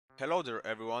Hello there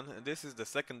everyone, this is the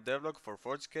second devlog for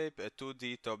Forgescape, a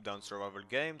 2D top-down survival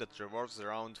game that revolves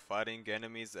around fighting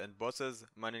enemies and bosses,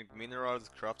 mining minerals,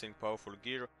 crafting powerful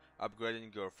gear,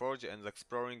 upgrading your forge and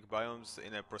exploring biomes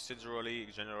in a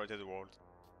procedurally generated world.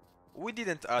 We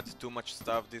didn't add too much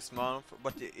stuff this month,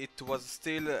 but it was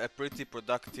still a pretty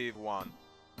productive one.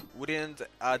 We didn't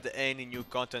add any new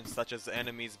content such as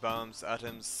enemies, biomes,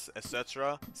 items,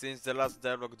 etc. since the last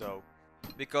devlog though,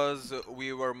 because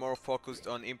we were more focused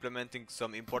on implementing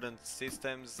some important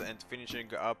systems and finishing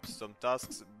up some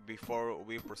tasks before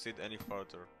we proceed any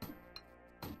further.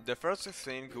 The first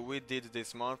thing we did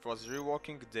this month was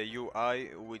reworking the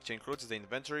UI, which includes the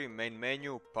inventory, main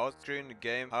menu, pause screen,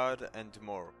 game HUD and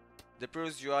more. The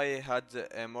previous UI had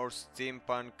a more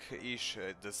steampunk-ish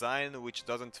design which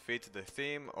doesn't fit the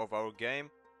theme of our game,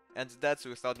 and that's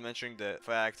without mentioning the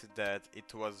fact that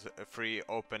it was a free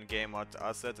open game art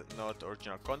asset, not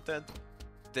original content.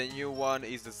 The new one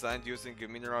is designed using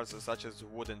minerals such as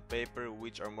wood and paper,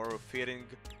 which are more fitting.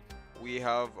 We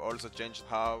have also changed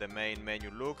how the main menu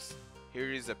looks.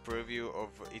 Here is a preview of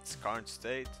its current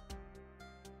state.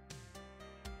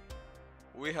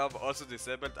 We have also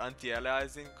disabled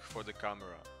anti-aliasing for the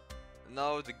camera.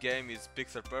 Now the game is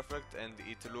pixel perfect and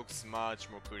it looks much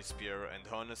more crispier, and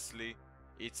honestly,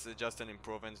 it's just an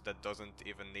improvement that doesn't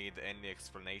even need any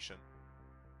explanation.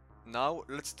 Now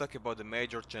let's talk about the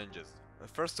major changes.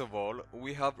 First of all,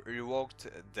 we have reworked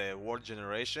the world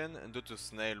generation due to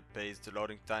snail-paced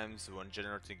loading times when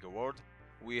generating a world.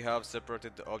 We have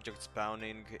separated the object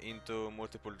spawning into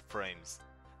multiple frames.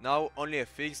 Now only a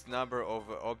fixed number of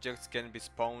objects can be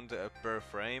spawned per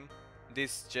frame.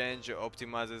 This change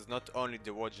optimizes not only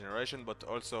the world generation but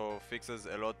also fixes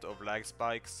a lot of lag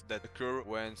spikes that occur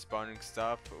when spawning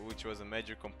stuff, which was a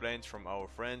major complaint from our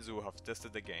friends who have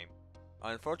tested the game.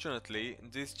 Unfortunately,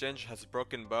 this change has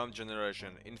broken biome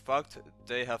generation. In fact,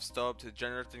 they have stopped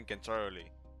generating entirely.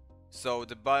 So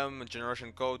the biome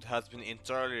generation code has been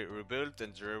entirely rebuilt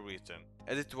and rewritten.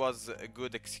 And it was a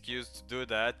good excuse to do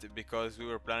that because we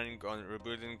were planning on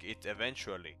rebuilding it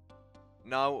eventually.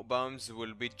 Now biomes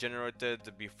will be generated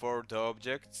before the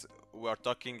objects. We are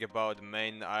talking about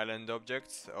main island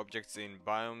objects. Objects in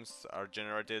biomes are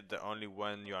generated only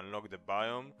when you unlock the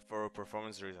biome for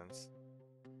performance reasons.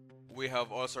 We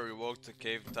have also reworked the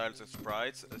cave tiles and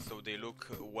sprites so they look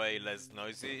way less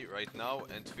noisy right now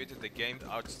and fit the game's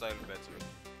art style better.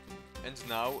 And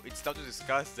now it's time to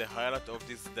discuss the highlight of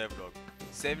this devlog: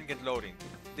 saving and loading.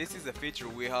 This is a feature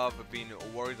we have been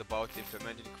worried about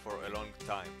implementing for a long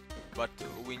time, but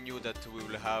we knew that we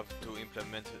will have to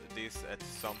implement this at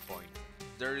some point.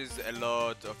 There is a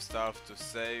lot of stuff to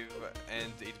save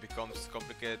and it becomes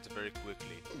complicated very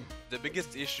quickly. The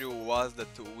biggest issue was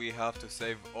that we have to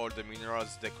save all the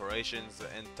minerals, decorations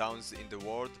and towns in the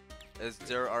world, as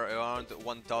there are around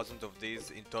 1000 of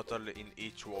these in total in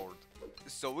each world.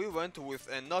 So we went with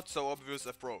a not so obvious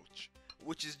approach,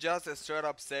 which is just a straight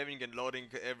up saving and loading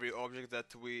every object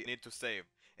that we need to save.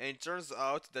 And it turns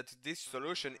out that this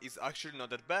solution is actually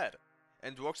not that bad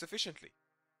and works efficiently.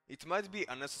 It might be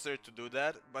unnecessary to do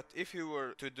that, but if you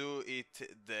were to do it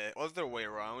the other way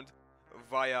around,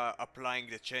 via applying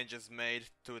the changes made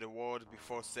to the world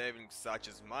before saving, such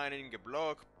as mining a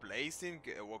block, placing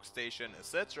a workstation,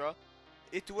 etc.,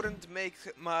 it wouldn't make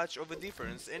much of a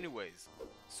difference anyways,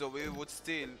 so we would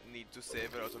still need to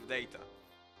save a lot of data.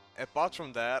 Apart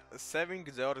from that, saving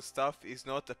the other stuff is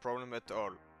not a problem at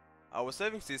all. Our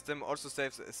saving system also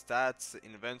saves stats,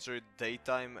 inventory,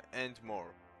 daytime and more.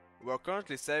 We are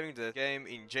currently saving the game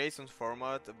in JSON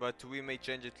format, but we may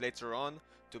change it later on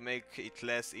to make it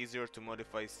less easier to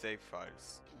modify save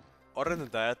files. Other than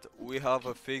that, we have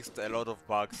fixed a lot of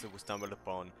bugs we stumbled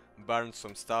upon, burned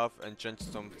some stuff and changed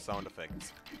some sound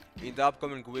effects. In the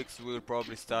upcoming weeks we will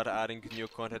probably start adding new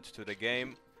content to the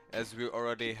game, as we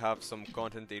already have some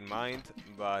content in mind,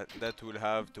 but that will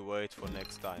have to wait for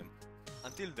next time.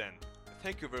 Until then,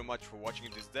 thank you very much for watching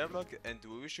this devlog and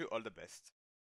we wish you all the best.